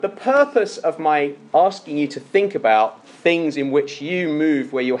The purpose of my asking you to think about things in which you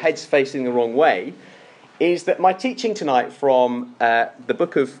move where your head's facing the wrong way is that my teaching tonight from the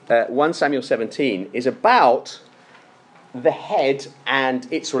book of 1 Samuel 17 is about the head and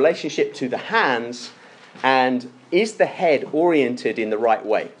its relationship to the hands, and is the head oriented in the right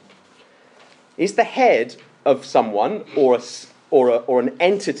way? Is the head of someone or an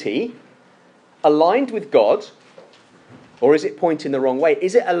entity aligned with God, or is it pointing the wrong way?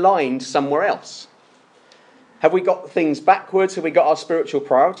 Is it aligned somewhere else? Have we got things backwards? Have we got our spiritual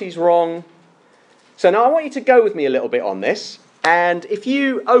priorities wrong? So now I want you to go with me a little bit on this. And if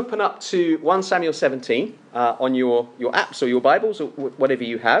you open up to 1 Samuel 17 on your apps or your Bibles or whatever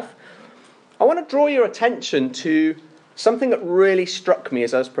you have, I want to draw your attention to something that really struck me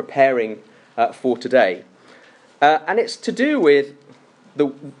as I was preparing for today. And it's to do with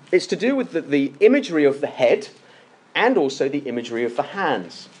the imagery of the head and also the imagery of the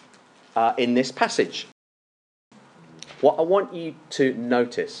hands in this passage. What I want you to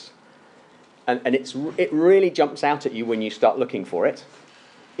notice, and it really jumps out at you when you start looking for it,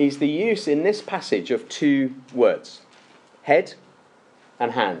 is the use in this passage of two words, head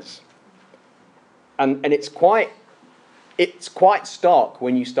and hands. And it's quite stark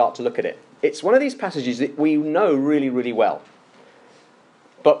when you start to look at it. It's one of these passages that we know really, really well.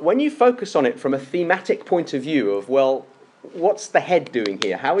 But when you focus on it from a thematic point of view of, well, what's the head doing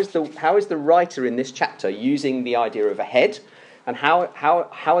here? How is the writer in this chapter using the idea of a head? And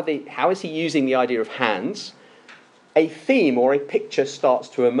how is he using the idea of hands? A theme or a picture starts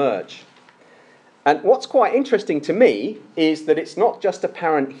to emerge. And what's quite interesting to me is that it's not just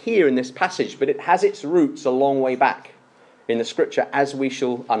apparent here in this passage, but it has its roots a long way back in the scripture, as we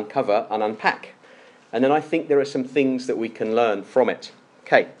shall uncover and unpack. And then I think there are some things that we can learn from it.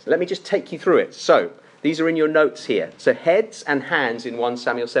 Okay, so let me just take you through it. So, these are in your notes here. So, heads and hands in 1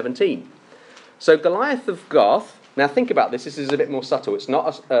 Samuel 17. So, Goliath of Gath. Now, think about this. This is a bit more subtle. It's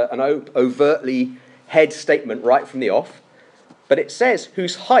not an overtly head statement right from the off. But it says,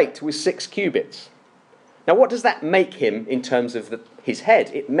 whose height was 6 cubits. Now, what does that make him in terms of his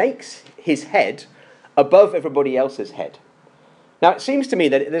head? It makes his head above everybody else's head. Now, it seems to me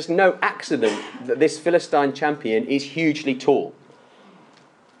that there's no accident that this Philistine champion is hugely tall.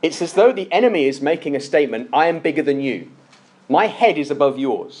 It's as though the enemy is making a statement, I am bigger than you. My head is above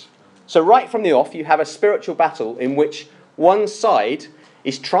yours. So right from the off, you have a spiritual battle in which one side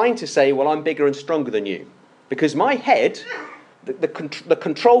is trying to say, well, I'm bigger and stronger than you. Because my head, the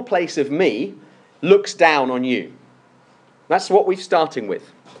control place of me, looks down on you. That's what we're starting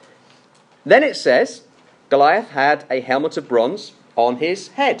with. Then it says, Goliath had a helmet of bronze on his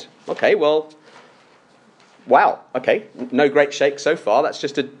head. Okay, well, wow, okay, no great shake so far. That's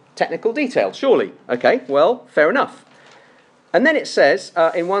just a technical detail, surely. Okay, well, fair enough. And then it says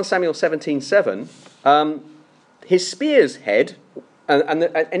in 1 Samuel 17:7, his spear's head, and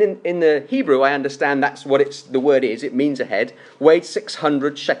in the Hebrew, I understand that's what the word is. It means a head, weighed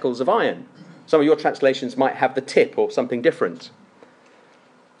 600 shekels of iron. Some of your translations might have the tip or something different.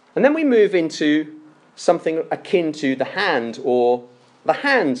 And then we move into something akin to the hand or the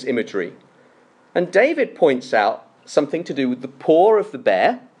hands imagery. And David points out something to do with the paw of the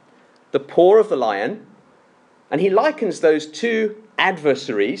bear, the paw of the lion, and he likens those two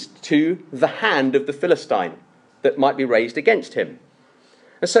adversaries to the hand of the Philistine that might be raised against him.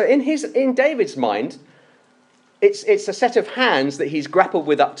 And so in David's mind, it's a set of hands that he's grappled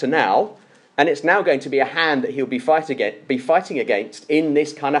with up to now, and it's now going to be a hand that he'll be fighting against in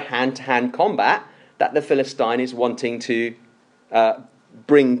this kind of hand-to-hand combat that the Philistine is wanting to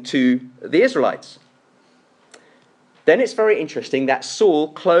bring to the Israelites. Then it's very interesting that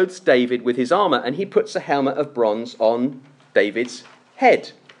Saul clothes David with his armour, and he puts a helmet of bronze on David's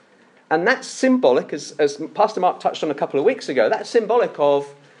head. And that's symbolic, as Pastor Mark touched on a couple of weeks ago, that's symbolic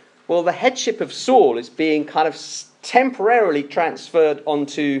of, well, the headship of Saul is being kind of temporarily transferred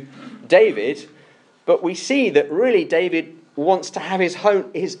onto David, but we see that really David wants to have his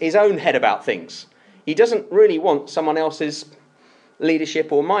own head about things. He doesn't really want someone else's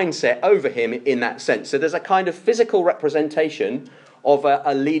leadership or mindset over him in that sense. So there's a kind of physical representation of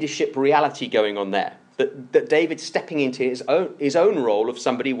a leadership reality going on there. That David's stepping into his own role of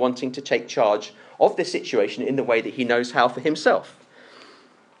somebody wanting to take charge of this situation in the way that he knows how for himself.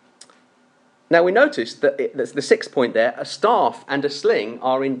 Now we notice that the sixth point there, a staff and a sling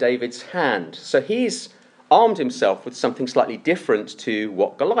are in David's hand. So he's armed himself with something slightly different to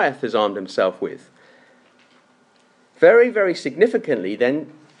what Goliath has armed himself with. Very, very significantly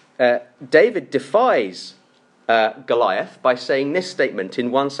then, David defies Goliath by saying this statement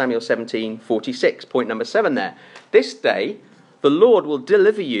in 1 Samuel 17:46, point number 7 there. This day the Lord will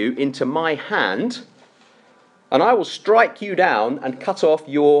deliver you into my hand, and I will strike you down and cut off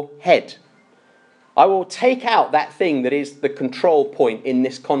your head. I will take out that thing that is the control point in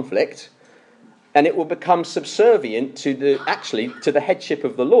this conflict, and it will become subservient to the headship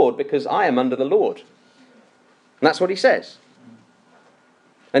of the Lord, because I am under the Lord. And that's what he says.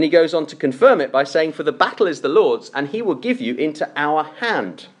 And he goes on to confirm it by saying, for the battle is the Lord's, and he will give you into our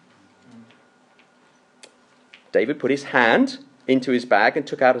hand. David put his hand into his bag and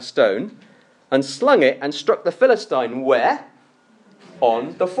took out a stone and slung it and struck the Philistine where?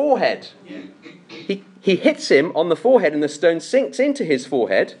 On the forehead. He hits him on the forehead, and the stone sinks into his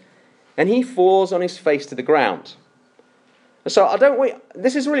forehead, and he falls on his face to the ground. So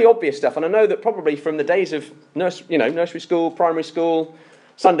this is really obvious stuff, and I know that probably from the days of nursery school, primary school,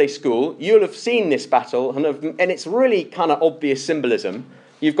 Sunday school, you'll have seen this battle, and it's really kind of obvious symbolism.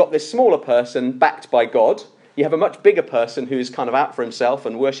 You've got this smaller person backed by God. You have a much bigger person who is kind of out for himself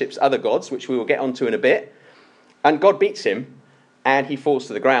and worships other gods, which we will get onto in a bit. And God beats him, and he falls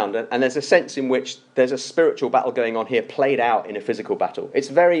to the ground. And there's a sense in which there's a spiritual battle going on here, played out in a physical battle. It's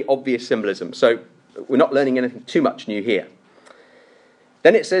very obvious symbolism, so we're not learning anything too much new here.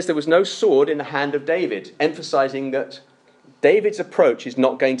 Then it says there was no sword in the hand of David, emphasizing that David's approach is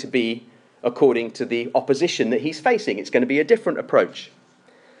not going to be according to the opposition that he's facing. It's going to be a different approach.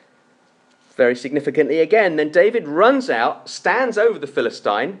 Very significantly again, then David runs out, stands over the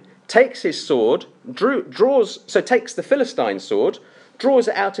Philistine, takes his sword, takes the Philistine's sword, draws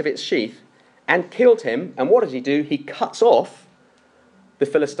it out of its sheath, and killed him. And what does he do? He cuts off the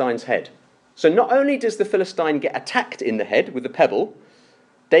Philistine's head. So not only does the Philistine get attacked in the head with a pebble,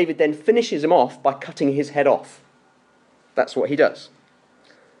 David then finishes him off by cutting his head off. That's what he does.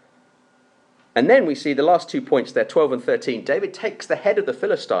 And then we see the last 2 points there, 12 and 13. David takes the head of the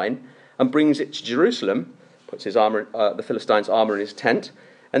Philistine and brings it to Jerusalem, puts the Philistine's armor in his tent,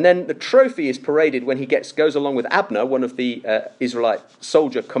 and then the trophy is paraded when he goes along with Abner, one of the Israelite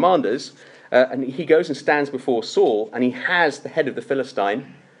soldier commanders, and he goes and stands before Saul, and he has the head of the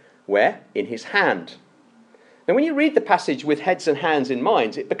Philistine, where? In his hand. Now when you read the passage with heads and hands in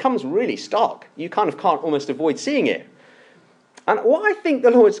mind, it becomes really stark. You kind of can't almost avoid seeing it. And what I think the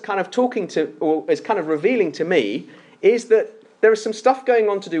Lord's kind of talking to, or is kind of revealing to me, is that there is some stuff going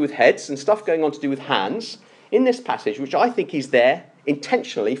on to do with heads and stuff going on to do with hands in this passage, which I think is there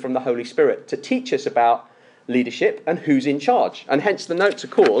intentionally from the Holy Spirit to teach us about leadership and who's in charge. And hence the notes are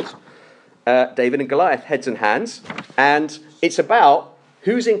called David and Goliath, heads and hands. And it's about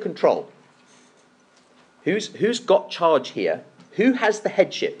who's in control. Who's got charge here? Who has the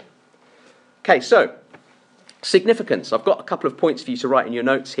headship? Okay, so significance. I've got a couple of points for you to write in your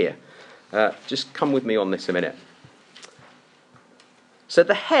notes here. Just come with me on this a minute. So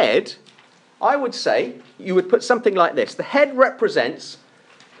the head, I would say, you would put something like this. The head represents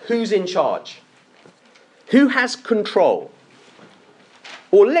who's in charge. Who has control?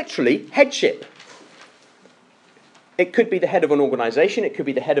 Or literally, headship. It could be the head of an organization. It could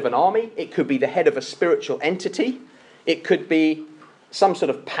be the head of an army. It could be the head of a spiritual entity. It could be some sort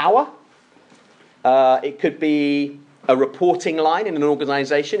of power. It could be a reporting line in an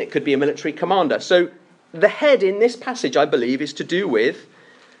organization. It could be a military commander. So the head in this passage, I believe, is to do with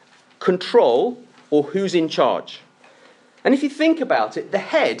control or who's in charge. And if you think about it, the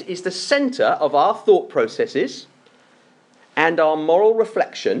head is the center of our thought processes and our moral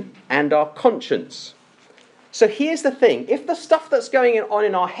reflection and our conscience. So here's the thing. If the stuff that's going on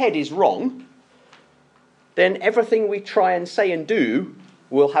in our head is wrong, then everything we try and say and do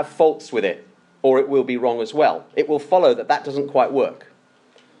will have faults with it, or it will be wrong as well. It will follow that doesn't quite work.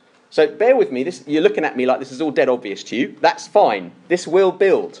 So bear with me. You're looking at me like this is all dead obvious to you. That's fine. This will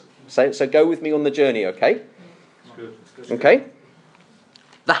build. So go with me on the journey, okay? Okay?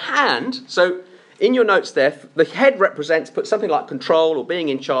 The hand, so in your notes there, the head represents, put something like control or being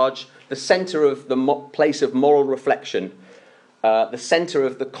in charge, the center of the place of moral reflection, the center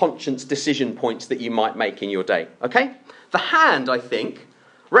of the conscience decision points that you might make in your day, okay? The hand, I think,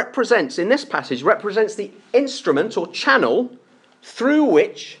 represents, in this passage, represents the instrument or channel through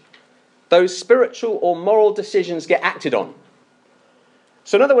which those spiritual or moral decisions get acted on.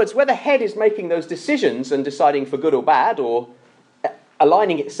 So in other words, where the head is making those decisions and deciding for good or bad, or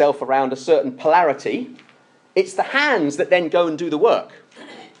aligning itself around a certain polarity, it's the hands that then go and do the work.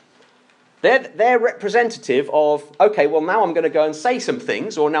 They're representative of, okay, well now I'm going to go and say some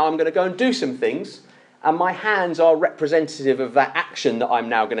things, or now I'm going to go and do some things, and my hands are representative of that action that I'm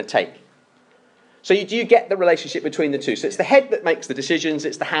now going to take. So do you get the relationship between the two? So it's the head that makes the decisions,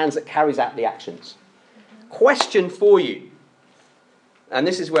 it's the hands that carries out the actions. Question for you. And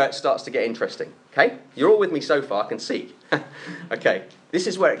this is where it starts to get interesting. Okay? You're all with me so far, I can see. Okay, this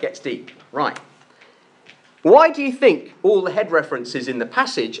is where it gets deep. Right. Why do you think all the head references in the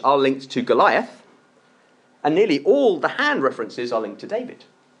passage are linked to Goliath, and nearly all the hand references are linked to David?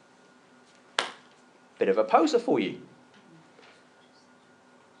 Bit of a poser for you.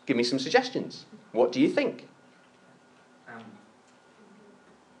 Give me some suggestions. What do you think?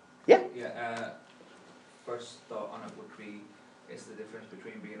 Yeah? First thought on it would be, is the difference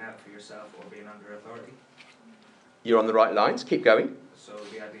between being out for yourself or being under authority? You're on the right lines. Keep going. So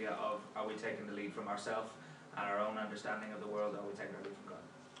the idea of, are we taking the lead from ourselves and our own understanding of the world, or are we taking the lead from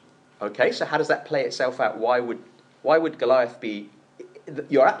God? Okay, so how does that play itself out? Why would Goliath be...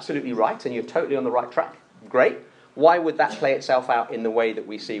 You're absolutely right, and you're totally on the right track. Great. Why would that play itself out in the way that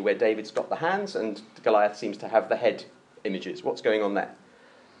we see where David's got the hands and Goliath seems to have the head images? What's going on there?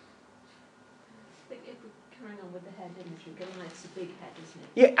 I think if we're carrying on with the head imagery, Goliath's a big head, isn't it?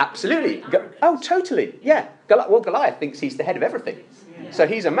 Yeah, absolutely. Totally. Yeah. Goliath thinks he's the head of everything. Yeah. So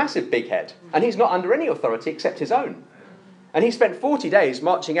he's a massive big head, and he's not under any authority except his own. And he spent 40 days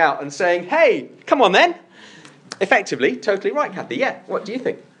marching out and saying, hey, come on then. Effectively, totally right, Kathy. Yeah, what do you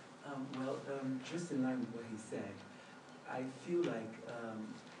think? Just in line with what he said, I feel like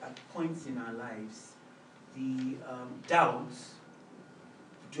at points in our lives, the doubt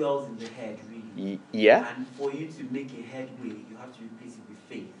dwells in the head, really. Yeah. And for you to make a headway, you have to replace it with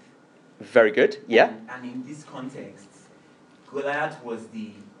faith. Very good. Yeah. And in this context, Goliath was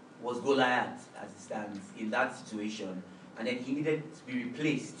Goliath as it stands in that situation, and then he needed to be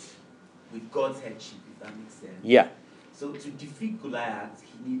replaced with God's headship, if that makes sense. Yeah. So to defeat Goliath,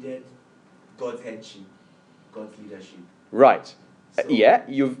 he needed God's headship, God's leadership. Right. So, Yeah.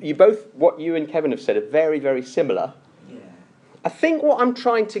 You both, what you and Kevin have said, are very, very similar. Yeah. I think what I'm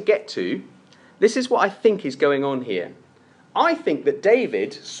trying to get to, this is what I think is going on here. I think that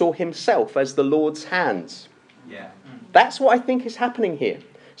David saw himself as the Lord's hands. Yeah. That's what I think is happening here.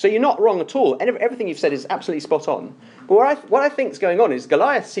 So you're not wrong at all. Everything you've said is absolutely spot on. But what I think is going on is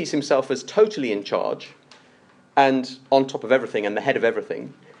Goliath sees himself as totally in charge and on top of everything and the head of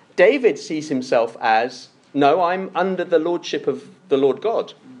everything. David sees himself as, no, I'm under the lordship of the Lord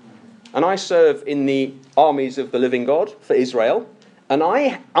God. And I serve in the armies of the living God for Israel. And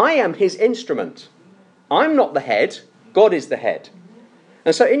I am his instrument. I'm not the head. God is the head.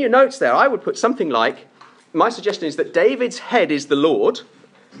 And so in your notes there, I would put something like, my suggestion is that David's head is the Lord,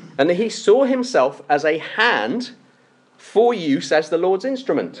 and that he saw himself as a hand for use as the Lord's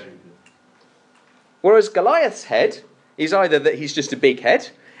instrument. Whereas Goliath's head is either that he's just a big head,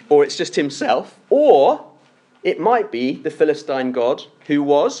 or it's just himself, or it might be the Philistine god who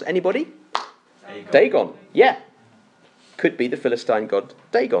was, anybody? Dagon. Yeah. Could be the Philistine god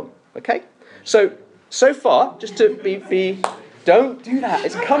Dagon. Okay? So far, just to be don't do that.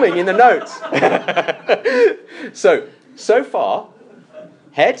 It's coming in the notes. So far,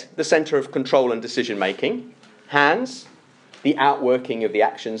 head, the centre of control and decision making. Hands, the outworking of the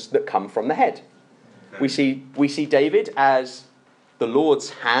actions that come from the head. We see David as the Lord's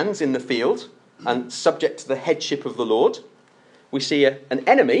hands in the field and subject to the headship of the Lord. We see an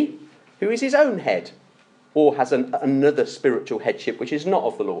enemy who is his own head or has another spiritual headship which is not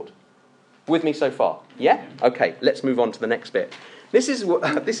of the Lord. With me so far? Yeah? Okay, let's move on to the next bit. This is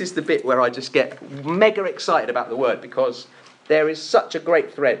the bit where I just get mega excited about the word, because there is such a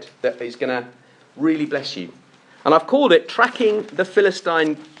great thread that is going to really bless you. And I've called it Tracking the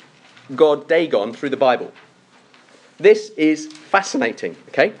Philistine God Dagon Through the Bible. This is fascinating,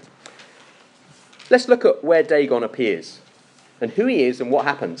 okay? Let's look at where Dagon appears and who he is and what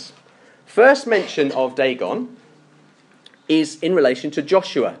happens. First mention of Dagon is in relation to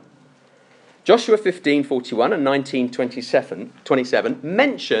Joshua. Joshua 15:41 and 19:27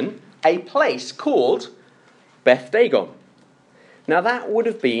 mention a place called Beth Dagon. Now that would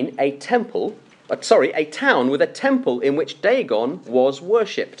have been a town with a temple in which Dagon was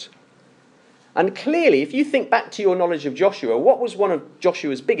worshipped. And clearly, if you think back to your knowledge of Joshua, what was one of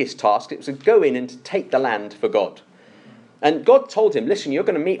Joshua's biggest tasks? It was to go in and to take the land for God. And God told him, listen, you're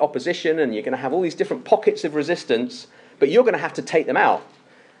going to meet opposition and you're going to have all these different pockets of resistance, but you're going to have to take them out.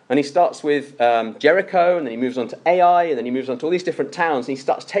 And he starts with Jericho, and then he moves on to Ai, and then he moves on to all these different towns, and he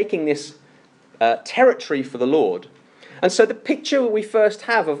starts taking this territory for the Lord. And so the picture we first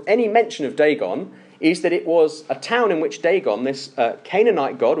have of any mention of Dagon is that it was a town in which Dagon, this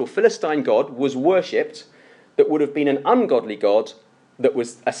Canaanite god or Philistine god, was worshipped, that would have been an ungodly god that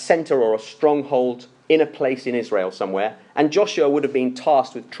was a centre or a stronghold in a place in Israel somewhere, and Joshua would have been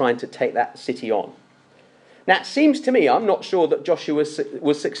tasked with trying to take that city on. Now, it seems to me, I'm not sure that Joshua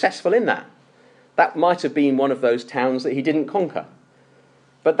was successful in that. That might have been one of those towns that he didn't conquer.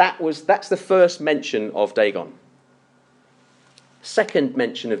 But that's the first mention of Dagon. Second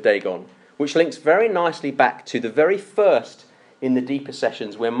mention of Dagon, which links very nicely back to the very first in the deeper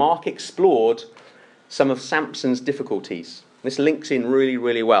sessions where Mark explored some of Samson's difficulties. This links in really,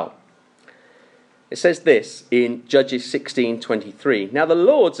 really well. It says this in Judges 16:23. Now the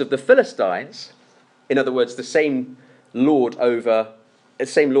lords of the Philistines, in other words, the same lord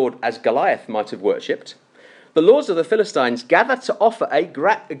as Goliath might have worshipped, the lords of the Philistines gathered to offer a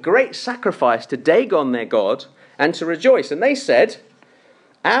great sacrifice to Dagon their god and to rejoice. And they said,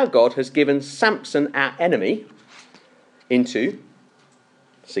 our God has given Samson, our enemy, into,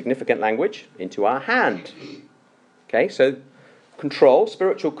 significant language, into our hand. Okay, so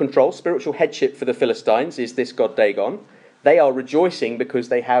spiritual headship for the Philistines is this god Dagon. They are rejoicing because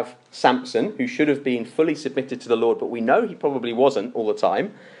they have Samson, who should have been fully submitted to the Lord, but we know he probably wasn't all the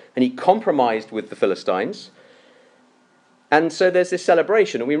time, and he compromised with the Philistines. And so there's this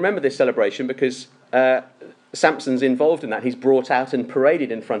celebration, and we remember this celebration because Samson's involved in that. He's brought out and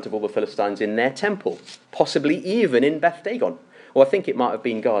paraded in front of all the Philistines in their temple, possibly even in Beth Dagon. Or I think it might have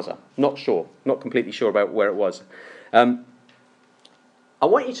been Gaza. Not sure. Not completely sure about where it was. I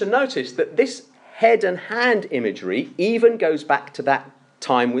want you to notice that this head and hand imagery even goes back to that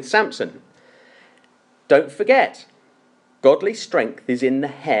time with Samson. Don't forget, godly strength is in the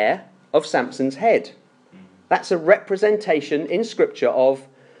hair of Samson's head. That's a representation in Scripture of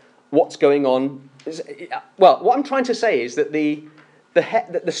what's going on. Well, what I'm trying to say is that the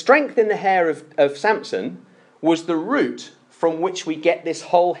strength in the hair of Samson was the root from which we get this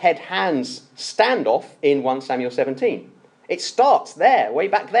whole head-hands standoff in 1 Samuel 17. It starts there, way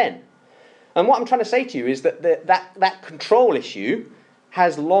back then. And what I'm trying to say to you is that that control issue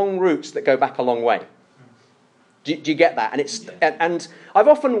has long roots that go back a long way. Do you get that? And I've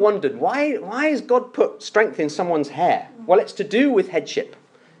often wondered, why has God put strength in someone's hair? Well, it's to do with headship.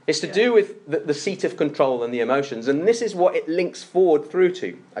 It's to do with the seat of control and the emotions. And this is what it links forward through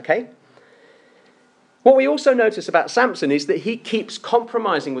to. Okay? What we also notice about Samson is that he keeps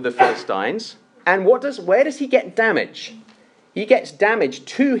compromising with the Philistines. And where does he get damage? He gets damage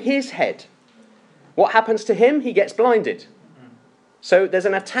to his head. What happens to him? He gets blinded. So there's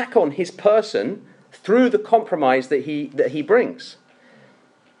an attack on his person through the compromise that he brings.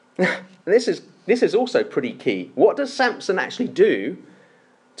 This is also pretty key. What does Samson actually do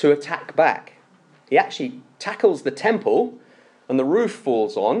to attack back? He actually tackles the temple, and the roof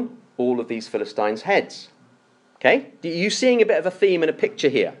falls on all of these Philistines' heads. Okay? Are you seeing a bit of a theme and a picture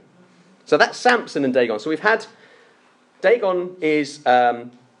here? So that's Samson and Dagon. So we've had Dagon is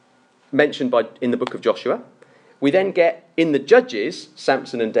mentioned in the book of Joshua. We then get, in the Judges,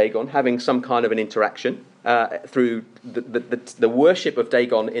 Samson and Dagon having some kind of an interaction through the worship of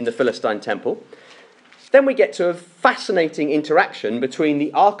Dagon in the Philistine temple. Then we get to a fascinating interaction between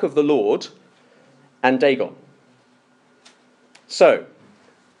the Ark of the Lord and Dagon. So,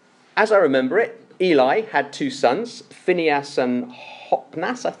 as I remember it, Eli had two sons, Phinehas and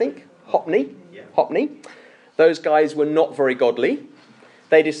Hophni. Those guys were not very godly.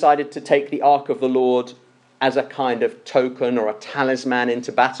 They decided to take the Ark of the Lord as a kind of token or a talisman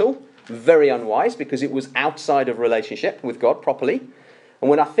into battle. Very unwise, because it was outside of relationship with God properly. And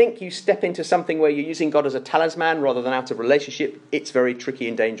when I think you step into something where you're using God as a talisman rather than out of relationship, it's very tricky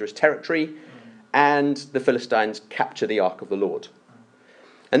and dangerous territory. And the Philistines capture the Ark of the Lord.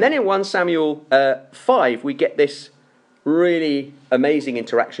 And then in 1 Samuel 5, we get this really amazing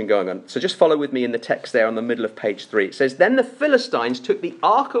interaction going on. So just follow with me in the text there on the middle of page 3. It says, Then the Philistines took the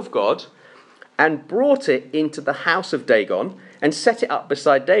Ark of God and brought it into the house of Dagon and set it up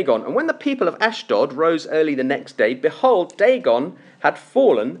beside Dagon. And when the people of Ashdod rose early the next day, behold, Dagon had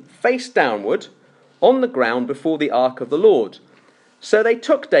fallen face downward on the ground before the Ark of the Lord. So they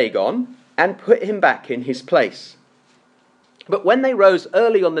took Dagon and put him back in his place. But when they rose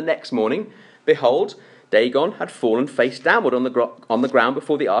early on the next morning, behold, Dagon had fallen face downward on the ground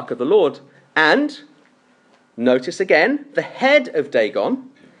before the Ark of the Lord. And, notice again, the head of Dagon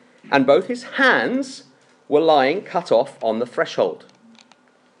and both his hands were lying cut off on the threshold.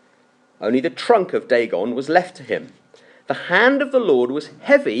 Only the trunk of Dagon was left to him. The hand of the Lord was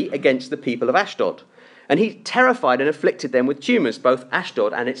heavy against the people of Ashdod, and he terrified and afflicted them with tumours, both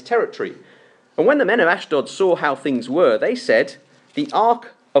Ashdod and its territory. And when the men of Ashdod saw how things were, they said, The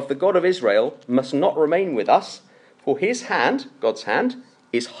ark of the God of Israel must not remain with us, for his hand, God's hand,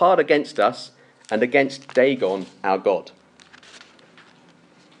 is hard against us and against Dagon, our God.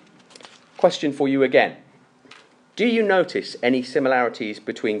 Question for you again. Do you notice any similarities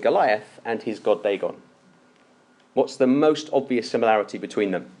between Goliath and his god Dagon? What's the most obvious similarity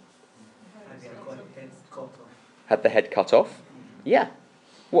between them? Had the head cut off? Yeah.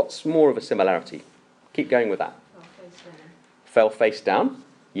 What's more of a similarity? Keep going with that. Well, face down. Fell face down?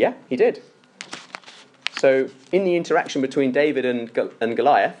 Yeah, he did. So in the interaction between David and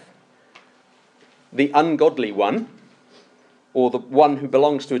Goliath, the ungodly one, or the one who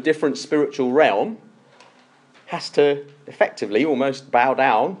belongs to a different spiritual realm, has to effectively almost bow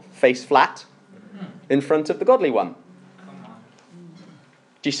down, face flat, in front of the godly one. Come on.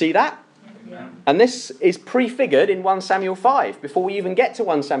 Do you see that? Yeah. And this is prefigured in 1 Samuel 5, before we even get to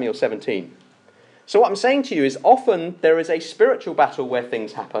 1 Samuel 17. So what I'm saying to you is often there is a spiritual battle where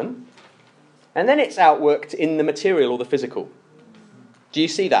things happen, and then it's outworked in the material or the physical. Do you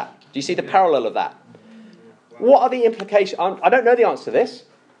see that? Do you see the parallel of that? What are the implications? I don't know the answer to this.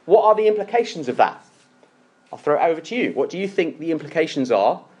 What are the implications of that? I'll throw it over to you. What do you think the implications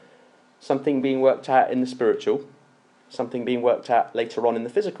are? Something being worked out in the spiritual, something being worked out later on in the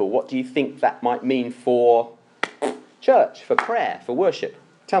physical. What do you think that might mean for church, for prayer, for worship?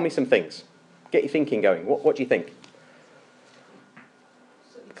 Tell me some things. Get your thinking going. What do you think?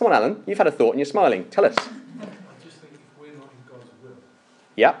 Come on, Alan. You've had a thought and you're smiling. Tell us. I just think if we're not in God's will,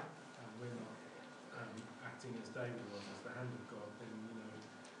 Yeah. and we're not acting as David was, as the hand of God, then,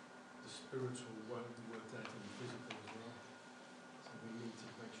 the spiritual won't be worked out in the physical as well. So we need to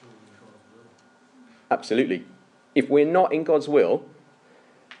make sure we're in God's will. Absolutely. If we're not in God's will,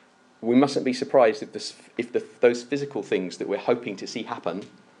 we mustn't be surprised if those physical things that we're hoping to see happen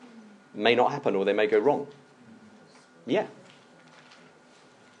may not happen, or they may go wrong. Yeah.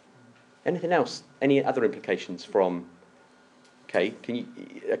 Anything else? Any other implications from... Okay,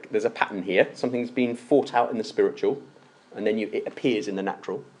 there's a pattern here. Something's been fought out in the spiritual, and then it appears in the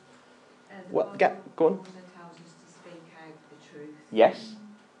natural. Go on. The Bible tells us to speak out the truth. Yes.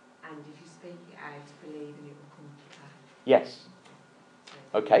 And if you speak it out, believe and it will come to pass. Yes.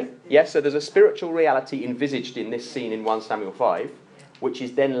 Okay. Yes, so there's a spiritual reality envisaged in this scene in 1 Samuel 5, which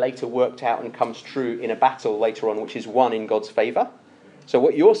is then later worked out and comes true in a battle later on, which is won in God's favour. So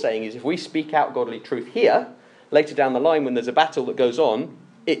what you're saying is if we speak out godly truth here, later down the line when there's a battle that goes on,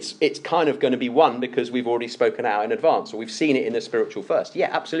 it's kind of going to be won because we've already spoken out in advance, or we've seen it in the spiritual first. Yeah,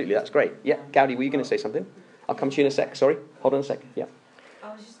 absolutely, that's great. Yeah, Gowdy, were you going to say something? I'll come to you in a sec. Sorry, hold on a sec. Yeah.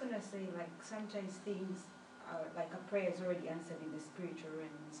 I was just going to say, like, sometimes things are, like, a prayer is already answered in the spiritual realm.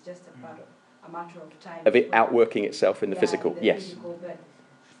 It's just a matter of time. Of it outworking itself in the physical. In the Yes. physical, but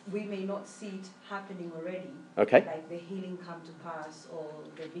we may not see it happening already. Okay. Like the healing come to pass or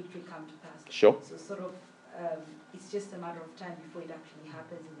the victory come to pass. Sure. So sort of, it's just a matter of time before it actually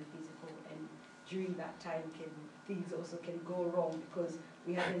happens in the physical, and during that time things also can go wrong because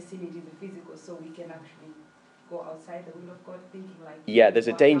we haven't seen it in the physical, so we can actually go outside the will of God thinking like... Yeah, there's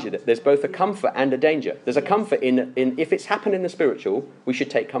a danger. There's both a comfort and a danger. There's a comfort in if it's happened in the spiritual, we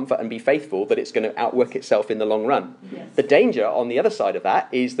should take comfort and be faithful that it's going to outwork itself in the long run. Yes. The danger on the other side of that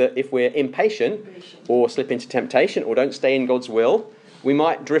is that if we're impatient or slip into temptation or don't stay in God's will, we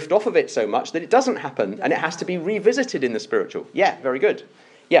might drift off of it so much that it doesn't happen and it has to be revisited in the spiritual. Yeah, very good.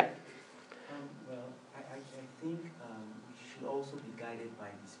 Yeah. Well, I think we should also be guided by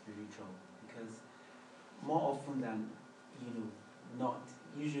the spiritual, because more often than not,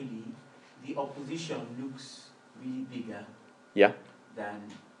 usually the opposition looks really bigger Yeah.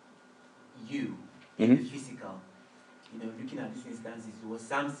 than you in the physical. Looking at these instances, it was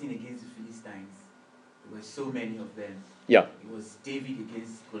Samson against the Philistines. There were so many of them. Yeah. It was David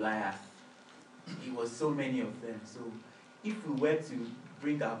against Goliath. It was so many of them. So if we were to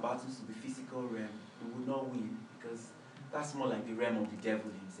bring our battles to the physical realm, we would not win, because that's more like the realm of the devil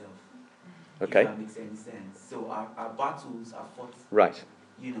himself. Okay. If that makes any sense. So our battles are fought, Right.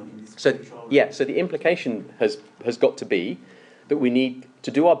 in the So, spiritual realm. yeah, so the implication has got to be that we need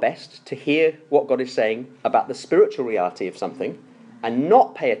to do our best to hear what God is saying about the spiritual reality of something and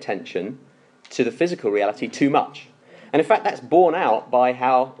not pay attention to the physical reality too much. And in fact, that's borne out by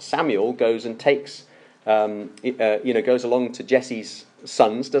how Samuel goes and takes, goes along to Jesse's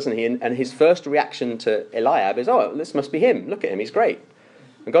sons, doesn't he? And his first reaction to Eliab is, oh, this must be him. Look at him, he's great.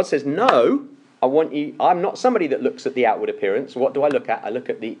 And God says, no, I'm not somebody that looks at the outward appearance. What do I look at? I look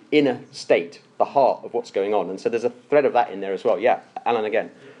at the inner state, the heart of what's going on. And so there's a thread of that in there as well. Yeah, Alan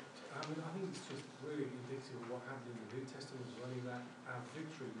again. I think it's just really indicative of what happened in the New Testament as well, in that our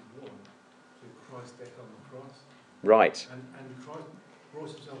victory was won through Christ's death on the cross. Right. And Christ brought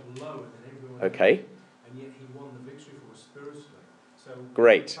himself lower than everyone Okay. else, and yet he won the victory for us spiritually. So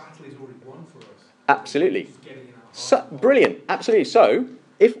Great. the battle is already won for us. Absolutely. Just get it in our heart. So, brilliant. Absolutely. So,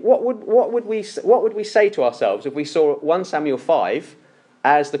 what would we say to ourselves if we saw 1 Samuel 5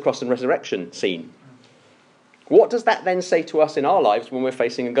 as the cross and resurrection scene? What does that then say to us in our lives when we're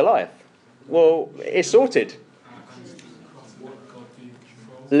facing a Goliath? Well, it's sorted. What God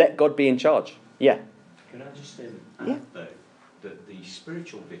did let God be in charge. Yeah. Can I just add, Yeah. though, that the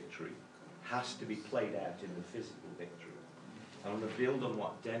spiritual victory has to be played out in the physical victory. I want to build on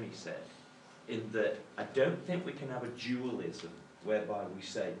what Demi said, in that I don't think we can have a dualism whereby we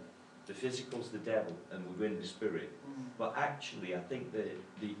say the physical's the devil and we win the spirit. But actually, I think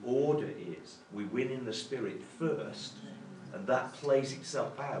the order is we win in the spirit first, and that plays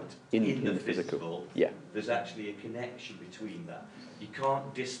itself out in the physical. Yeah. There's actually a connection between that. You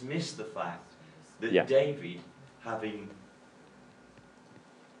can't dismiss the fact that Yeah. David, having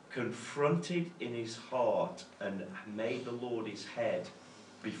confronted in his heart and made the Lord his head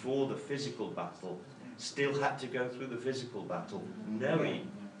before the physical battle, still had to go through the physical battle,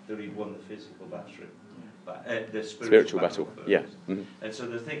 knowing that he'd won the physical battle, the spiritual battle first. Yeah. Mm-hmm. And so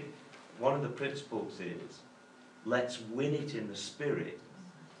one of the principles is, let's win it in the spirit,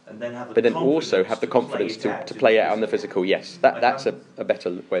 and then have the But then also have the confidence to play it out on the physical. Yes, that's a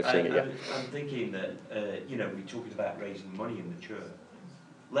better way of seeing it. Yeah. I'm thinking that, we're talking about raising money in the church.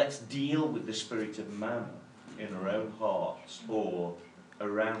 Let's deal with the spirit of mammon in our own hearts or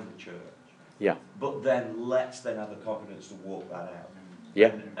around the church. Yeah. But then let's then have the confidence to walk that out.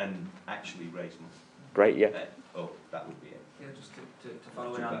 Yeah. And actually raise money. Great. Yeah. That would be it. Yeah, just to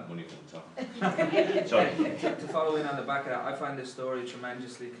follow in Talk on about money all the time. Sorry. to follow in on the back of that, I find this story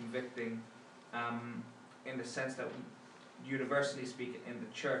tremendously convicting, in the sense that, universally speaking, in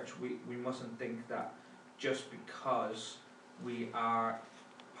the church, we mustn't think that just because we are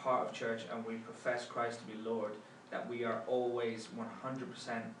part of church and we profess Christ to be Lord, that we are always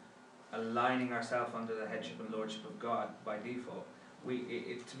 100% aligning ourselves under the headship and lordship of God by default.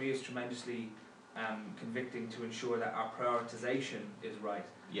 It to me is tremendously convicting to ensure that our prioritization is right.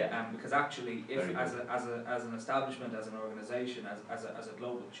 Yeah. Because actually, if Very as an establishment, as an organisation, as a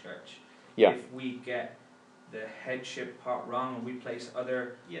global church, Yeah. if we get the headship part wrong and we place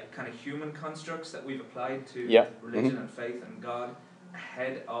other kind of human constructs that we've applied to religion and faith and God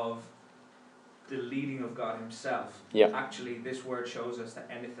ahead of the leading of God himself, actually this word shows us that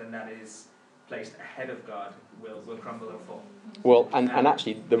anything that is placed ahead of God will crumble and fall. Well, and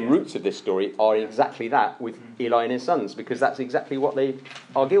actually the roots of this story are exactly that with Eli and his sons, because that's exactly what they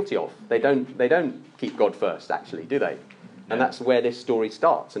are guilty of. They don't keep God first, actually, do they? And that's where this story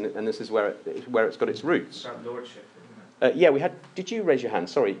starts, and this is where it's got its roots. It's about lordship, isn't it? Yeah, we had. Did you raise your hand?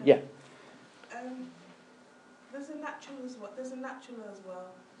 Sorry. Yeah. There's a natural as well,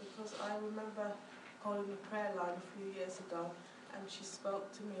 because I remember holding a prayer line a few years ago, and she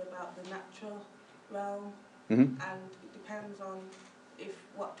spoke to me about the natural realm, and it depends on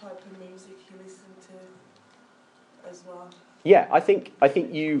what type of music you listen to as well. Yeah, I think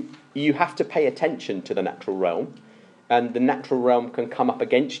you have to pay attention to the natural realm, and the natural realm can come up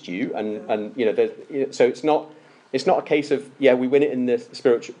against you, and so it's not a case of we win it in the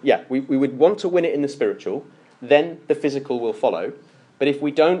spiritual. Yeah, we would want to win it in the spiritual, then the physical will follow. But if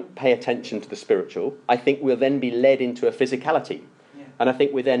we don't pay attention to the spiritual, I think we'll then be led into a physicality, and I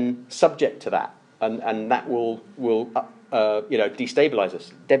think we're then subject to that, and that will destabilise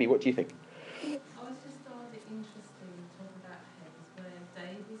us. Debbie, what do you think? I was just found it interesting talking about heads, where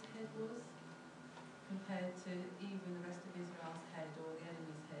David's head was compared to even the rest of Israel's head or the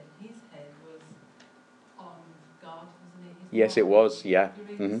enemy's head. His head was on God, wasn't it? Yes, it was. Yeah. You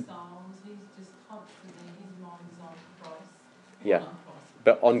read the Psalms, he's just constantly, his mind is on Christ. Yeah.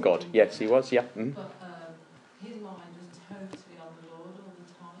 But on God, yes, he was, yeah. Mm-hmm. But his mind was totally on the Lord all the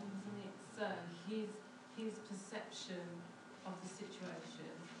time, isn't it? So his perception of the situation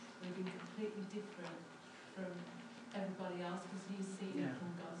would be completely different from everybody else, because he's seen it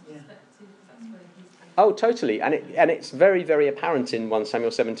from God's perspective. That's where he's. Oh, totally, and it's very, very apparent in 1 Samuel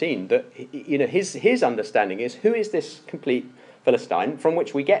 17 that his understanding is, who is this complete Philistine, from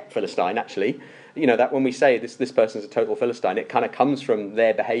which we get Philistine actually. That when we say this person's a total Philistine, it kind of comes from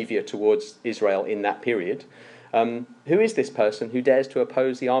their behaviour towards Israel in that period. Who is this person who dares to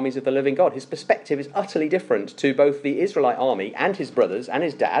oppose the armies of the living God? His perspective is utterly different to both the Israelite army and his brothers and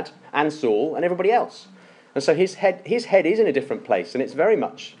his dad and Saul and everybody else. And so his head is in a different place, and it's very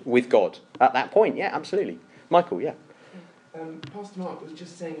much with God at that point. Yeah, absolutely. Michael, yeah. Pastor Mark was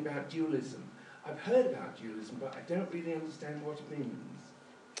just saying about dualism. I've heard about dualism, but I don't really understand what it means.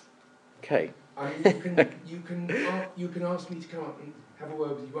 Okay. You can ask me to come up and have a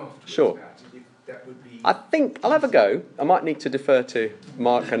word with you afterwards Sure. about it, if that would be. I think I'll have a go. I might need to defer to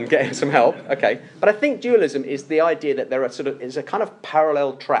Mark and get him some help. Okay. But I think dualism is the idea that there is a kind of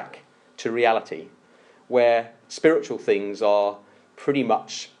parallel track to reality, where spiritual things are pretty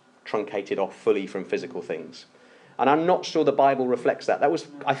much truncated off fully from physical things. And I'm not sure the Bible reflects that. That was,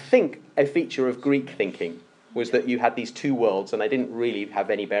 I think, a feature of Greek thinking was that you had these two worlds and they didn't really have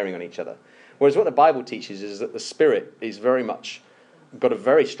any bearing on each other. Whereas what the Bible teaches is that the spirit is very much got a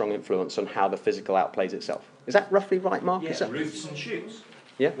very strong influence on how the physical outplays itself. Is that roughly right, Mark? Yeah, roots and shoots.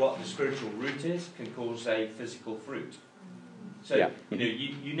 Yeah. What the spiritual root is can cause a physical fruit. So,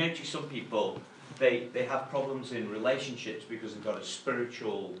 you notice some people, they have problems in relationships because they've got a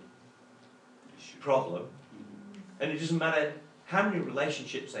spiritual problem. And it doesn't matter how many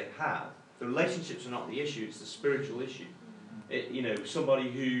relationships they have, the relationships are not the issue, it's the spiritual issue. Somebody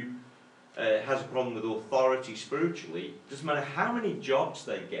who has a problem with authority spiritually, doesn't matter how many jobs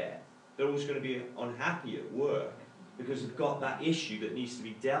they get, they're always going to be unhappy at work because they've got that issue that needs to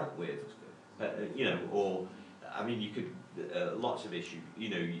be dealt with. You could, lots of issues.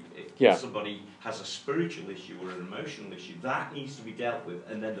 If somebody has a spiritual issue or an emotional issue, that needs to be dealt with,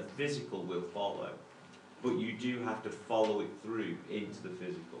 and then the physical will follow. But you do have to follow it through into the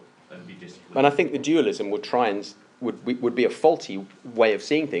physical and be disciplined. And I think the dualism would try and would be a faulty way of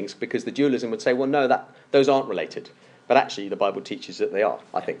seeing things, because the dualism would say, well, no, those aren't related. But actually, the Bible teaches that they are,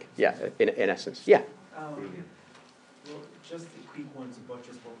 I think. Yeah, in essence. Yeah. Well, just a quick one to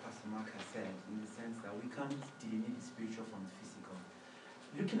buttress what Pastor Mark has said, in the sense that we can't delineate the spiritual from the physical.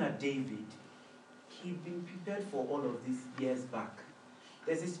 Looking at David, he'd been prepared for all of this years back.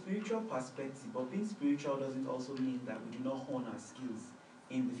 There's a spiritual perspective, but being spiritual doesn't also mean that we do not hone our skills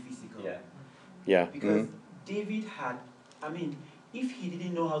in the physical. Yeah. Because David had, if he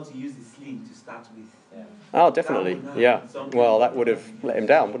didn't know how to use the sling to start with. Oh, definitely. Yeah. Well, that would have let him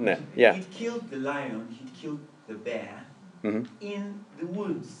down, wouldn't it? Yeah. He'd killed the lion, he'd killed the bear in the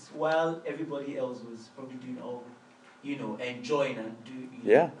woods, while everybody else was probably doing all, enjoying and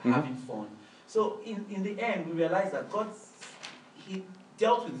having fun. So in the end, we realized that he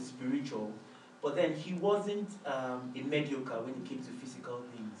dealt with the spiritual, but then he wasn't a mediocre when it came to physical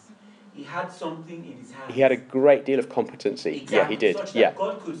things. He had something in his hands. He had a great deal of competency. Exactly, yeah, he did. Such that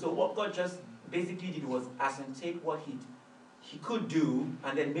God could. So what God just basically did was take what he could do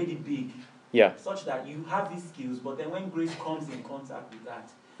and then made it big. Yeah. Such that you have these skills, but then when grace comes in contact with that,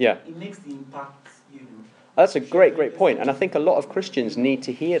 it makes the impact, That's a great point. And I think a lot of Christians need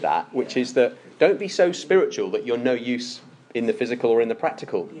to hear that, which is that don't be so spiritual that you're no use in the physical or in the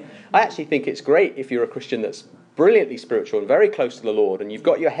practical. Yeah. I actually think it's great if you're a Christian that's brilliantly spiritual and very close to the Lord, and you've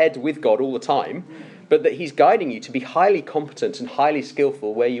got your head with God all the time, but that he's guiding you to be highly competent and highly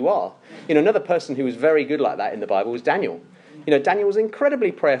skillful where you are. Another person who was very good like that in the Bible was Daniel. Daniel was an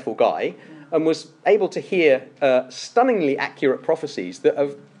incredibly prayerful guy and was able to hear stunningly accurate prophecies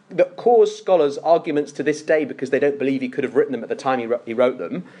that cause scholars arguments to this day because they don't believe he could have written them at the time he wrote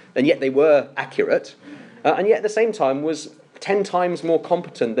them, and yet they were accurate, and yet at the same time was 10 times more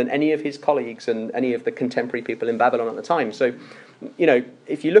competent than any of his colleagues and any of the contemporary people in Babylon at the time. So,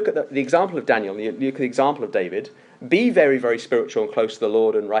 if you look at the example of Daniel, you look at the example of David, be very, very spiritual and close to the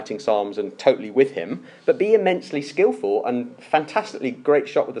Lord and writing psalms and totally with him, but be immensely skillful and fantastically great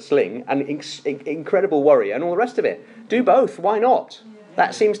shot with a sling and incredible warrior and all the rest of it. Do both. Why not?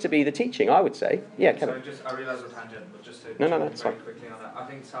 That seems to be the teaching, I would say. Yeah, Kevin. So I realise we're tangent, but just to very quickly on that, I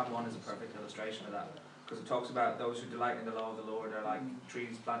think Psalm 1 is a perfect illustration of that, because it talks about those who delight in the law of the Lord are like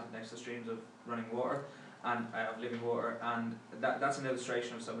trees planted next to streams of running water and of living water, and that's an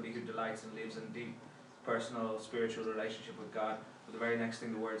illustration of somebody who delights and lives in deep personal spiritual relationship with God. But the very next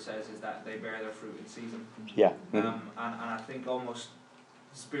thing the word says is that they bear their fruit in season. Yeah. And I think almost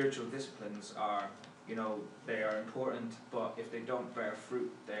spiritual disciplines are, they are important, but if they don't bear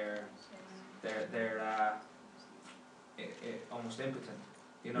fruit, they're almost impotent.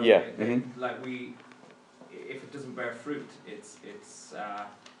 If it doesn't bear fruit, it's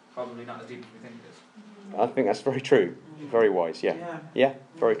probably not as deep as we think it is. I think that's very true. Very wise. Yeah.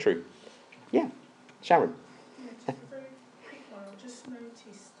 Very true. Yeah. Sharon. Yeah, just a very quick one. I just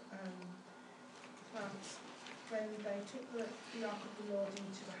noticed that when they took the Ark of the Lord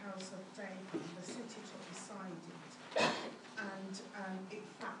into the house of David, the city took beside it, and it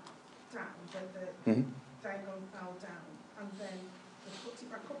fell down, the Dagon fell down, and then they put it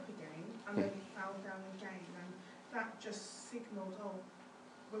back up again, and then it fell down again, and that just signalled,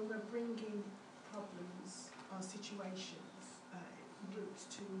 when we're bringing problems or situations, roots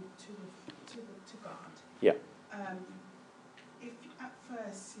to God. Yeah. If at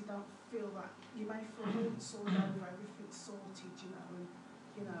first you don't feel that, you may feel it's all over, everything's sorted,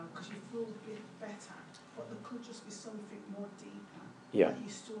 because you feel a bit better, but there could just be something more deeper that you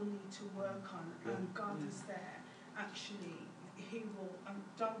still need to work on, and God is there. Actually, he will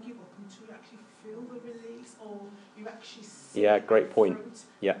don't give up until you actually feel the release, or you actually see great point.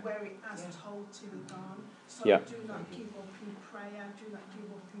 Fruit where it has totally gone. So do not give up in prayer, do not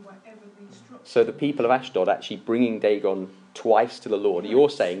give up in whatever the instructions. So the people of Ashdod actually bringing Dagon twice to the Lord. You're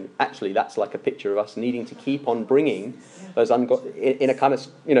saying, actually, that's like a picture of us needing to keep on bringing those in a kind of,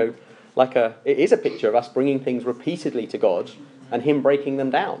 it is a picture of us bringing things repeatedly to God and him breaking them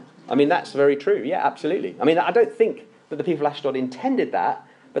down. I mean, that's very true. Yeah, absolutely. I mean, I don't think that the people of Ashdod intended that,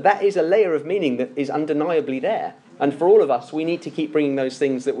 but that is a layer of meaning that is undeniably there. And for all of us, we need to keep bringing those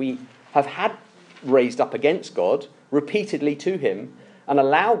things that we have had raised up against God repeatedly to him and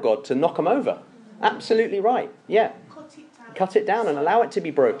allow God to knock them over. Absolutely right. Yeah. Cut it down and allow it to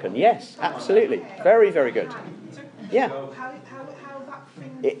be broken. Yes, absolutely. Very, very good. Yeah.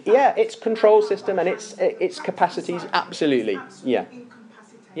 Its control system and its capacities, absolutely. Yeah.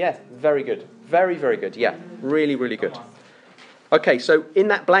 Yeah, very good. Very, very good. Yeah, really, really good. Okay, so in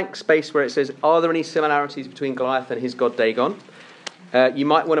that blank space where it says, are there any similarities between Goliath and his god Dagon? You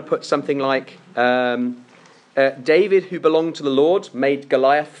might want to put something like, David, who belonged to the Lord, made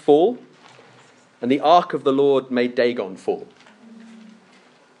Goliath fall, and the ark of the Lord made Dagon fall.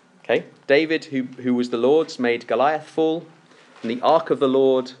 Okay, David, who was the Lord's, made Goliath fall, and the ark of the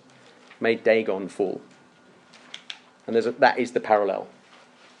Lord made Dagon fall. And that is the parallel.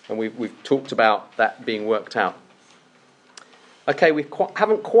 And we've talked about that being worked out. Okay, we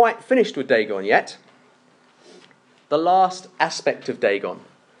haven't quite finished with Dagon yet. The last aspect of Dagon.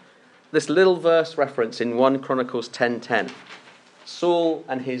 This little verse reference in 1 Chronicles 10:10. Saul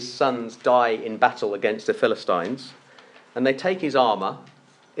and his sons die in battle against the Philistines, and they take his armour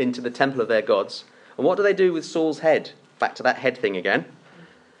into the temple of their gods. And what do they do with Saul's head? Back to that head thing again.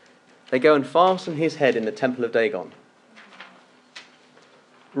 They go and fasten his head in the temple of Dagon.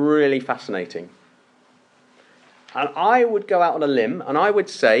 Really fascinating. And I would go out on a limb and I would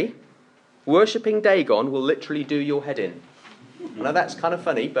say, worshipping Dagon will literally do your head in. I know that's kind of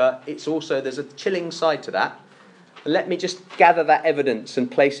funny, but there's a chilling side to that. And let me just gather that evidence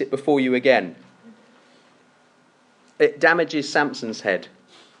and place it before you again. It damages Samson's head,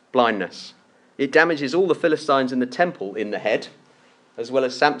 blindness. It damages all the Philistines in the temple in the head, as well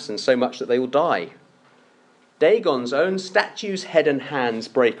as Samson, so much that they will die. Dagon's own statue's head and hands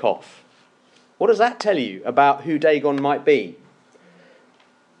break off. What does that tell you about who Dagon might be?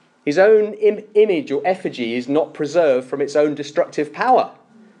 His own image or effigy is not preserved from its own destructive power.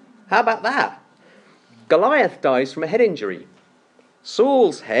 How about that? Goliath dies from a head injury.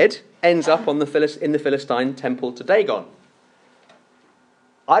 Saul's head ends up in the Philistine temple to Dagon.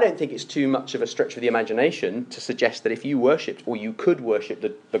 I don't think it's too much of a stretch of the imagination to suggest that if you worshipped, or you could worship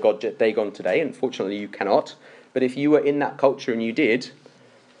the god Dagon today, unfortunately you cannot, but if you were in that culture and you did,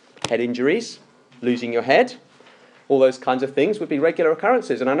 head injuries, losing your head, all those kinds of things would be regular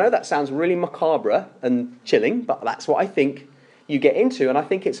occurrences. And I know that sounds really macabre and chilling, but that's what I think you get into. And I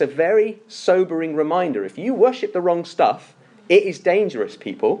think it's a very sobering reminder. If you worship the wrong stuff, it is dangerous,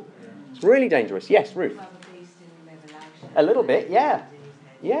 people. It's really dangerous. Yes, Ruth? A little bit, yeah.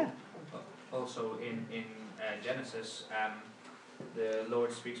 Yeah. Also in Genesis, the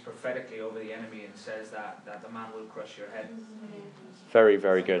Lord speaks prophetically over the enemy and says that the man will crush your head. Very,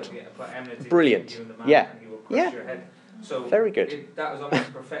 very good. Brilliant. Yeah. Yeah. Your head. So very good. That was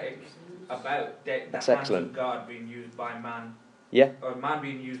almost prophetic about the hands of God being used by man. Yeah. Or man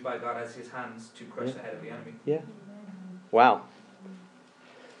being used by God as his hands to crush the head of the enemy. Yeah. Wow.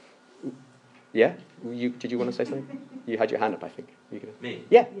 Yeah? Did you want to say something? You had your hand up, I think. Me?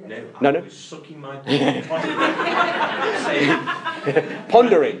 Yeah. No, I was sucking my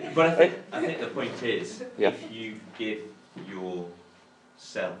pondering. But I think the point is, if you give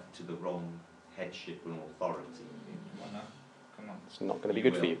yourself to the wrong headship and authority, it's not going to be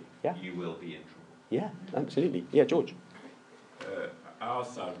good for you. Yeah. You will be in trouble. Yeah, absolutely. Yeah, George. Our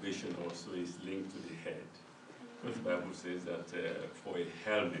salvation also is linked to the head. Because the Bible says that for a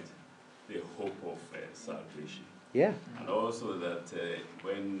helmet, the hope of salvation. Yeah. And also that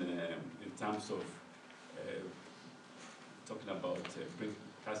when, in terms of talking about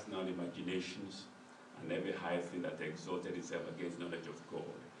casting down imaginations and every high thing that exalted itself against knowledge of God.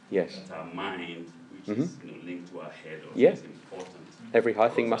 Yes. That our mind, which is linked to our head, also is important. Every high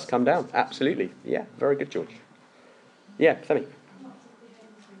thing must come down. Absolutely. Yeah. Very good, George. Yeah, Sammy.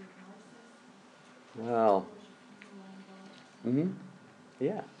 Well.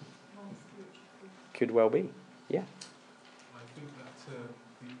 Yeah. Could well be. Yeah. I think that the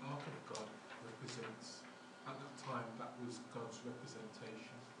Ark of God represents, at that time, that was God's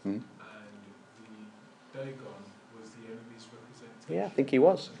representation, and the Dagon was the enemy's representation. Yeah, I think he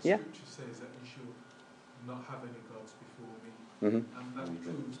was. And Scripture says that you shall not have any gods before me. And that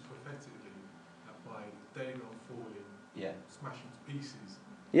proves prophetically that by Dagon falling, smashing to pieces,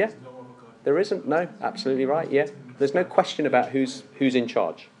 there's no other God. There isn't, no, absolutely right, yeah. There's no question about who's in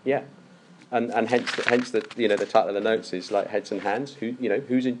charge, yeah. And hence the the title of the notes is like heads and hands.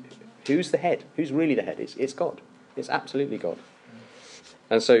 Who's the head? Who's really the head? It's God. It's absolutely God.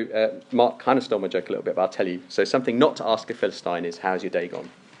 And so Mark kind of stole my joke a little bit, but I'll tell you. So something not to ask a Philistine is, how's your day gone?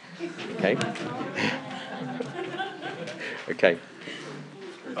 Okay? Okay.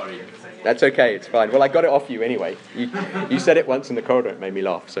 Sorry. That's okay, it's fine. Well, I got it off you anyway. You said it once in the corridor, it made me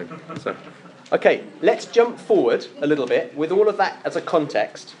laugh. So. Okay, let's jump forward a little bit with all of that as a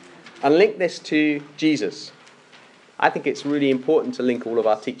context and link this to Jesus. I think it's really important to link all of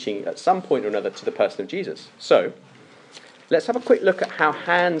our teaching at some point or another to the person of Jesus. So, let's have a quick look at how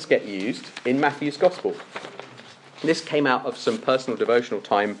hands get used in Matthew's Gospel. This came out of some personal devotional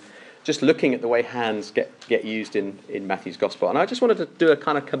time, just looking at the way hands get used in Matthew's Gospel. And I just wanted to do a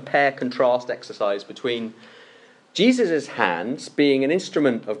kind of compare-contrast exercise between Jesus' hands being an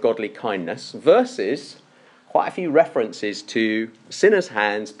instrument of godly kindness versus quite a few references to sinners'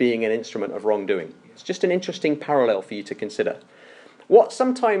 hands being an instrument of wrongdoing. It's just an interesting parallel for you to consider. What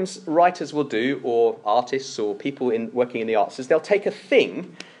sometimes writers will do, or artists or people working in the arts, is they'll take a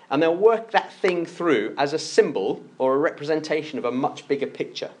thing and they'll work that thing through as a symbol or a representation of a much bigger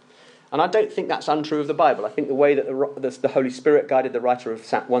picture. And I don't think that's untrue of the Bible. I think the way that the Holy Spirit guided the writer of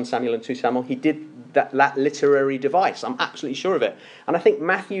 1 Samuel and 2 Samuel, he did that literary device. I'm absolutely sure of it. And I think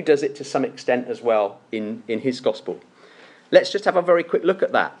Matthew does it to some extent as well in his Gospel. Let's just have a very quick look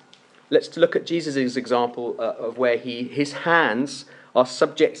at that. Let's look at Jesus' example of where his hands are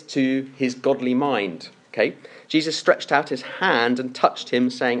subject to his godly mind. Okay, Jesus stretched out his hand and touched him,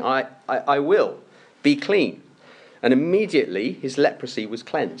 saying, I will, be clean. And immediately his leprosy was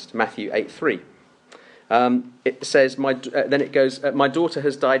cleansed. Matthew 8:3. It says, then it goes, my daughter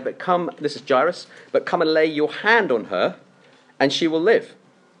has died, but come, this is Jairus, but come and lay your hand on her, and she will live.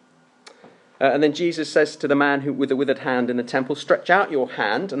 And then Jesus says to the man with the withered hand in the temple, stretch out your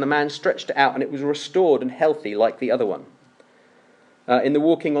hand, and the man stretched it out, and it was restored and healthy like the other one. In the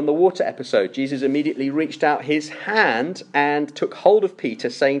walking on the water episode, Jesus immediately reached out his hand and took hold of Peter,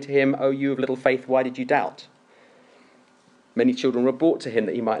 saying to him, "O you of little faith, why did you doubt?" Many children were brought to him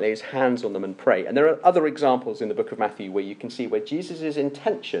that he might lay his hands on them and pray. And there are other examples in the book of Matthew where you can see where Jesus'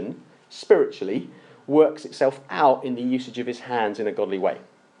 intention, spiritually, works itself out in the usage of his hands in a godly way.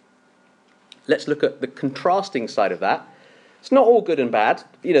 Let's look at the contrasting side of that. It's not all good and bad.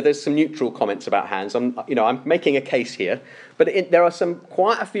 There's some neutral comments about hands. I'm making a case here. But there are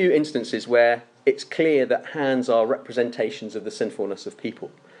quite a few instances where it's clear that hands are representations of the sinfulness of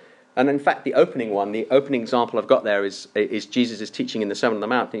people. And in fact, the opening example I've got there is Jesus' teaching in the Sermon on the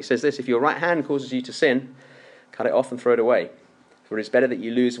Mount. And he says this, if your right hand causes you to sin, cut it off and throw it away. For it is better that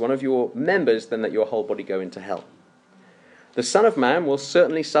you lose one of your members than that your whole body go into hell. The Son of Man will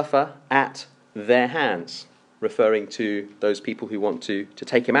certainly suffer at their hands, referring to those people who want to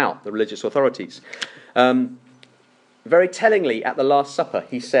take him out, the religious authorities. Very tellingly, at the Last Supper,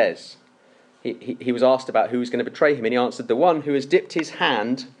 he says, he was asked about who was going to betray him, and he answered, the one who has dipped his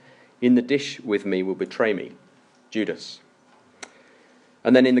hand in the dish with me will betray me, Judas.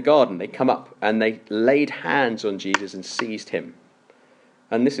 And then in the garden, they come up and they laid hands on Jesus and seized him.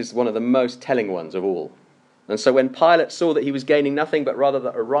 And this is one of the most telling ones of all. And so when Pilate saw that he was gaining nothing, but rather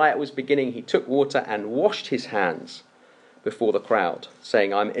that a riot was beginning, he took water and washed his hands before the crowd,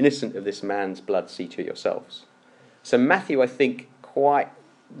 saying, I'm innocent of this man's blood, see to it yourselves. So Matthew, I think, quite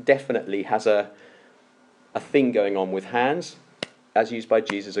definitely has a thing going on with hands, as used by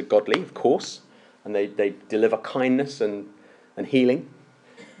Jesus, are godly, of course, and they deliver kindness and healing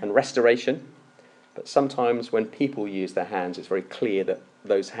and restoration. But sometimes when people use their hands, it's very clear that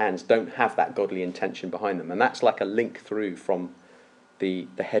those hands don't have that godly intention behind them. And that's like a link through from the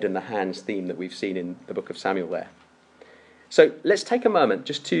head and the hands theme that we've seen in the book of Samuel there. So let's take a moment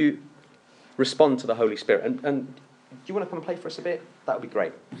just to respond to the Holy Spirit. And do you want to come and play for us a bit? That would be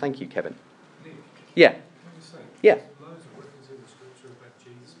great. Thank you, Kevin. Yeah. Yeah. Loads of references in the scripture about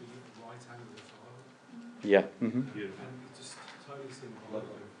Jesus being at the right hand of the Father. Yeah. Mm-hmm. And it's just totally symbolic of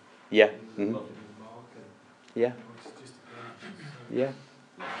yeah. Mm-hmm. Mark and yeah. It's just yeah.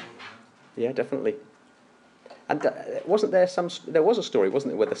 Yeah, definitely. And there was a story,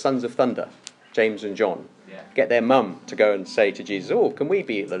 wasn't there, where the sons of thunder, James and John, get their mum to go and say to Jesus, "Oh, can we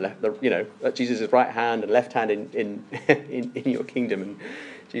be at Jesus' right hand and left hand in your kingdom?" And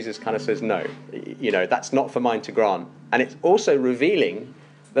Jesus kind of says, "No, that's not for mine to grant." And it's also revealing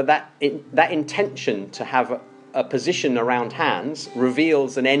that intention to have a position around hands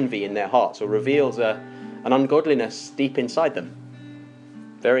reveals an envy in their hearts, or reveals a an ungodliness deep inside them.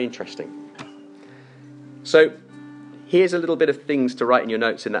 Very interesting. So here's a little bit of things to write in your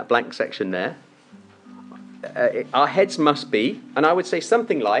notes in that blank section there. Our heads must be, and I would say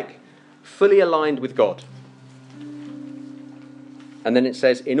something like, fully aligned with God. And then it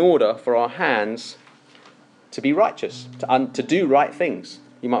says, in order for our hands to be righteous, to do right things.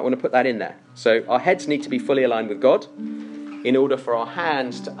 You might want to put that in there. So our heads need to be fully aligned with God in order for our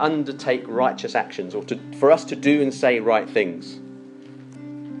hands to undertake righteous actions, or for us to do and say right things.